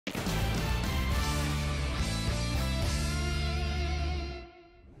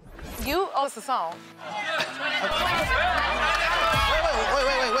You? Oh, it's a song. Wait.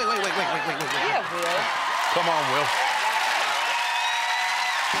 Yeah, Will. Come on, Will.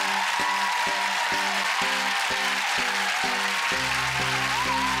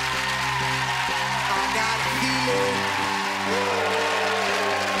 I got a feeling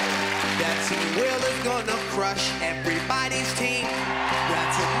that Team Will is gonna crush everybody's team. That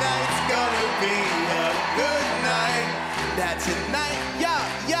tonight's gonna be a good night. That tonight, yo.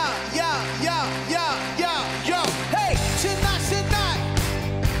 Hey, tonight,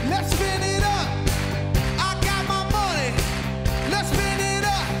 let's spin it up. I got my money, let's spin it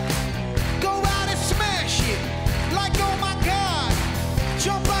up. Go out and smash it, like oh my God.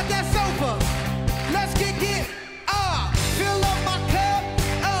 Jump out that sofa, let's get it. Fill up my cup,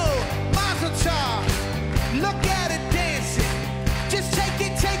 oh, Mazel tov. Look at it dancing, just take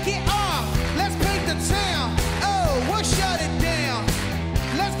it off. Let's paint the town, oh, we'll shut it down.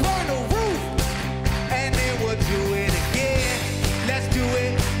 Let's burn the roof, and then we'll do it again. Let's do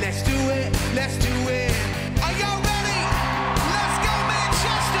it. Are y'all ready? Let's go,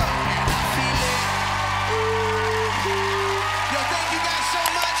 Manchester. Feel it. Yo, thank you guys so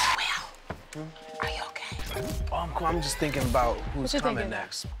much. Will, are you okay? Oh, I'm cool. I'm just thinking about who's you coming thinking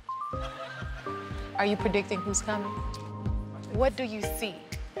next. Are you predicting who's coming? What do you see?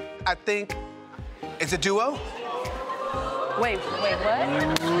 I think it's a duo. Wait,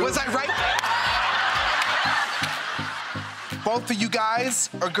 what? Was I right? Both of you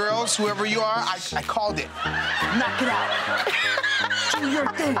guys or girls, whoever you are, I called it. Knock it out. Do your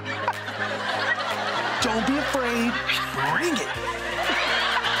thing. Don't be afraid. Bring it.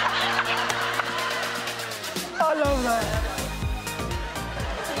 I love that.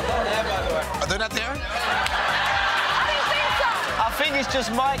 Are they not there? I think it's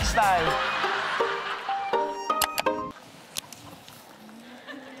just Mike's day.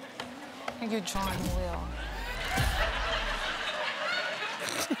 You're drawing Will.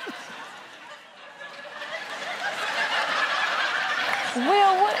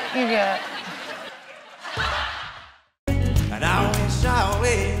 Will, what you got? And I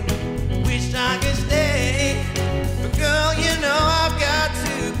wish I could stay. But girl, you know I've got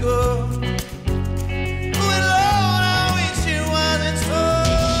to go. But Lord, I wish it wasn't so.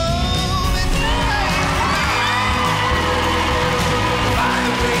 By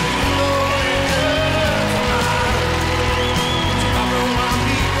the way, you know it does matter. Tomorrow I'll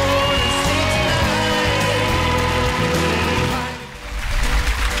be going to see tonight.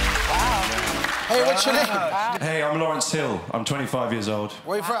 Hey, what's your name? Hey, I'm Lawrence Hill. I'm 25 years old.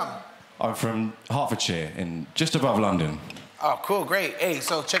 Where you from? I'm from Hertfordshire, just above London. Oh, cool, great. Hey,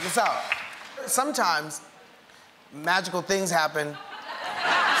 so check this out. Sometimes magical things happen, and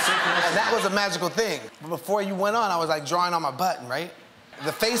that was a magical thing. But before you went on, I was like drawing on my button, right?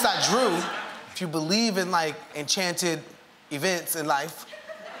 The face I drew, if you believe in like enchanted events in life,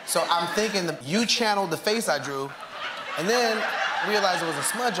 so I'm thinking that you channeled the face I drew, and then realized there was a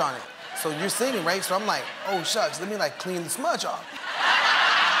smudge on it. So you're singing, right? So I'm like, oh shucks, let me like clean the smudge off.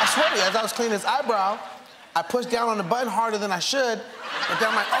 I swear to you, as I was cleaning his eyebrow, I pushed down on the button harder than I should, but then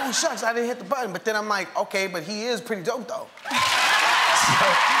I'm like, oh shucks, I didn't hit the button. But then I'm like, okay, but he is pretty dope though. So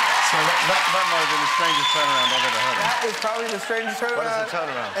that might have been the strangest turnaround I've ever heard of. That is probably the strangest turnaround. What is a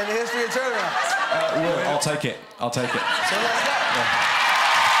turnaround? In the history of turnarounds. Will, I'll take it. So let's go.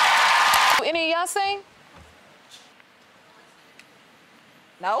 Yeah. Any of y'all sing?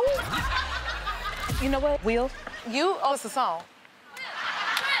 No? You know what, Will? You? Oh, it's a song.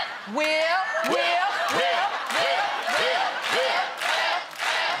 Will.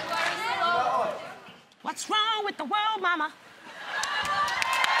 What's wrong with the world, mama?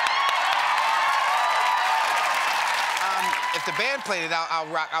 If the band played it, I'll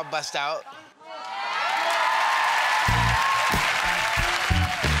rock, I'll bust out.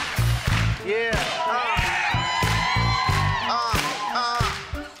 Yeah.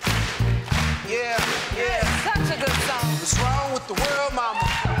 Yeah. Such a good song. What's wrong with the world, mama?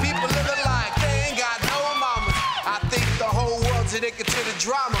 People living like they ain't got no mamas. I think the whole world's addicted to the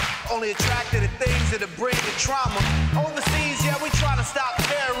drama, only attracted to things that'll bring the trauma. Overseas, yeah, we trying to stop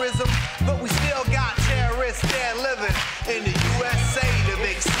terrorism, but we still got terrorists there living in the USA, the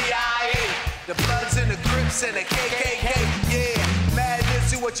big CIA, the Bloods and the Crips and the KKK. Yeah,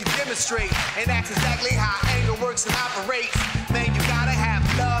 madness is what you demonstrate, and that's exactly how anger works and operates. Man, you gotta have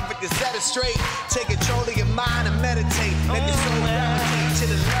love if you set it straight. Take control of your mind and meditate. Let your soul gravitate to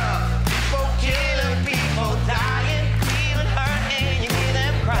the love. People killing, people dying, even hurting, you hear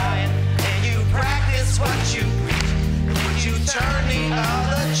them crying. And you practice what you preach, would you turn the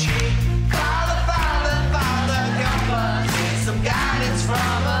other cheek? Father, Father, Father, help us, get some guidance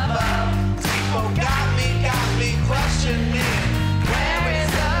from above.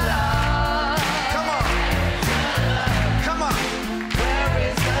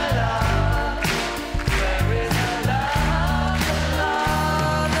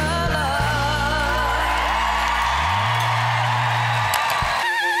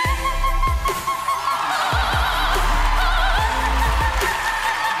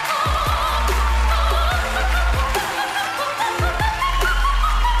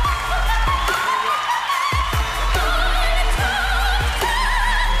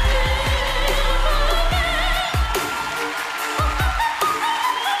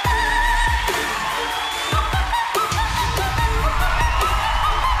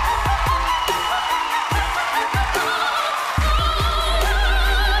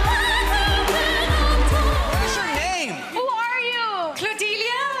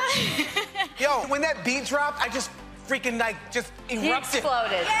 Yo, when that beat dropped, I just freaking like just erupted. You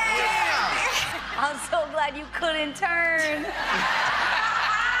exploded. Yeah. I'm so glad you couldn't turn.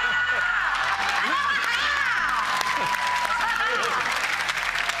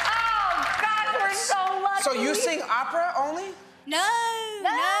 We're so lucky. So you sing opera only? No.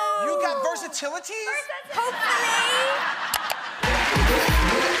 You got versatilities?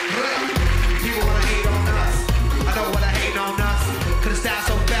 People wanna hate on us. I know what I hate on us. Cause the style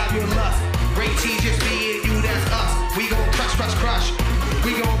so fabulous. Great T just me and you, that's us. We gon' crush, crush, crush.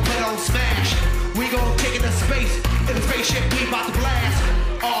 We gon' put on smash. We gon' take it to space. In the spaceship, we bout to blast.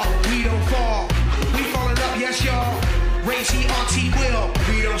 Oh, we don't fall. We falling up, yes, y'all. Ray T, Auntie Will.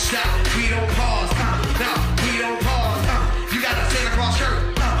 We don't stop, we don't pause. No, we don't pause. You got a Santa Claus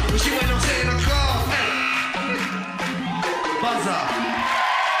shirt, but you ain't no Santa Claus. Buzz up.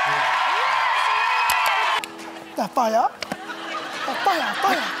 That fire. That fire,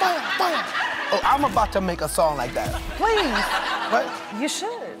 fire, fire, fire. Oh, I'm about to make a song like that. Please. What? You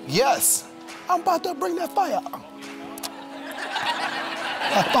should. Yes. I'm about to bring that fire.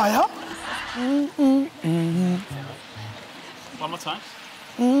 That fire. One more time.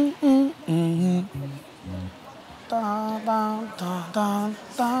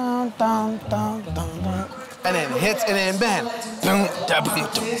 And then hits and then bang.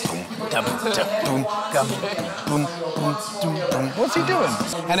 What's he doing?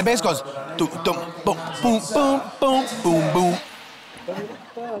 And the bass goes boom, boom, boom, boom, boom, boom, boom.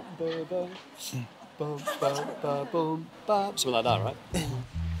 Something like that, right?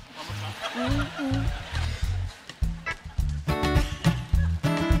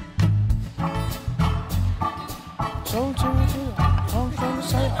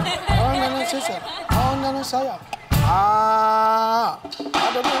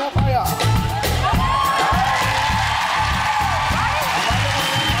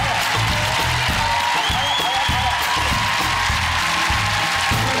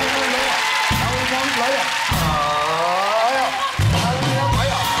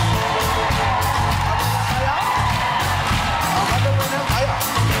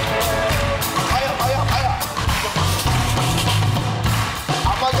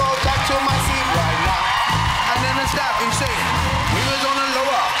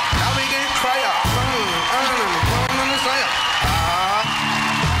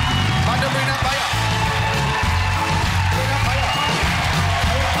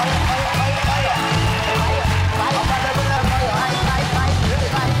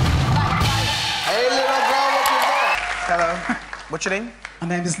 Hello. What's your name? My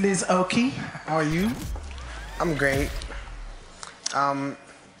name is Liz Oki. How are you? I'm great.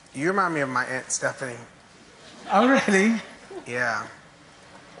 You remind me of my Aunt Stephanie. Oh, really? Yeah.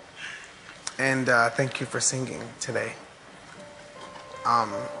 And thank you for singing today.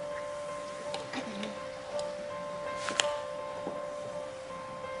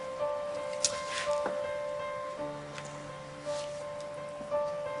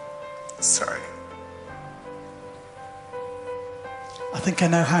 Sorry. I think I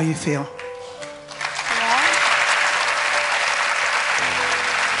know how you feel.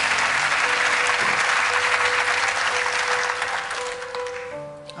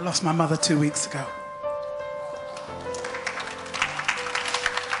 I lost my mother 2 weeks ago.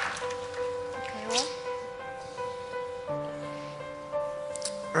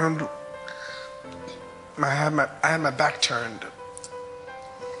 And I had my back turned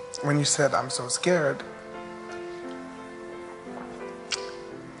when you said I'm so scared.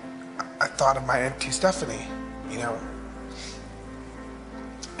 I thought of my Auntie Stephanie, you know,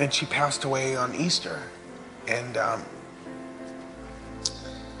 and she passed away on Easter, and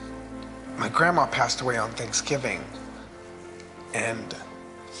my grandma passed away on Thanksgiving, and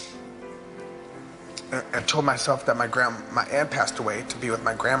I told myself that my aunt passed away to be with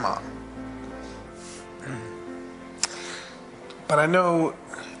my grandma. But I know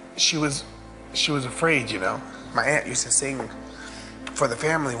she was afraid, you know. My aunt used to sing for the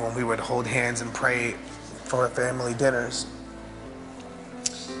family when we would hold hands and pray for family dinners.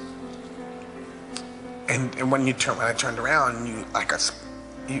 And when I turned around, you like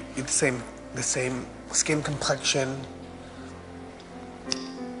you the same skin complexion.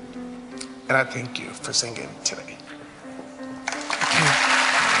 And I thank you for singing today.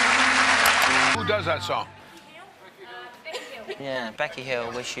 Who does that song? Yeah, Becky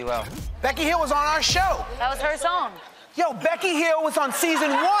Hill, Wish You Well. Becky Hill was on our show. That was her song. Yo, Becky Hill was on season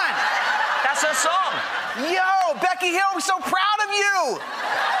 1. That's her song. Yo, Becky Hill, we're so proud of you.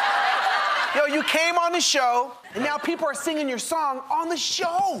 Yo, you came on the show, and now people are singing your song on the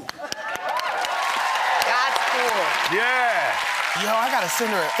show. That's cool. Yeah. Yo, I gotta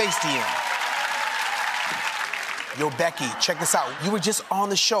send her a face DM. Yo, Becky, check this out. You were just on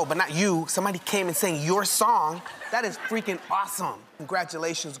the show, but not you. Somebody came and sang your song. That is freaking awesome.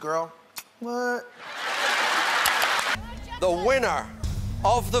 Congratulations, girl. What? The winner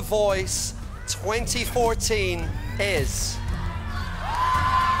of The Voice 2014 is...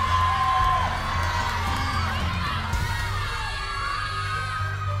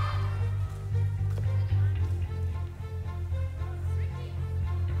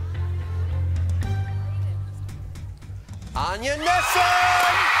 Anya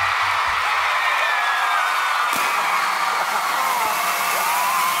Nesson!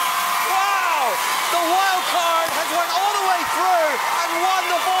 Wow! The wild card has went all the way through and won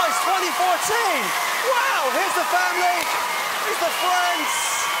The Voice 2014! Wow! Here's the family, here's the friends.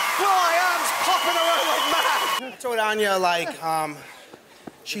 Will.i.am's popping around like mad. I told Anya, like,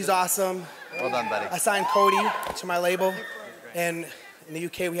 she's awesome. Well done, buddy. I signed Cody to my label, and in the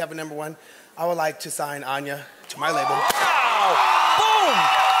UK we have a #1. I would like to sign Anya to my label. Wow!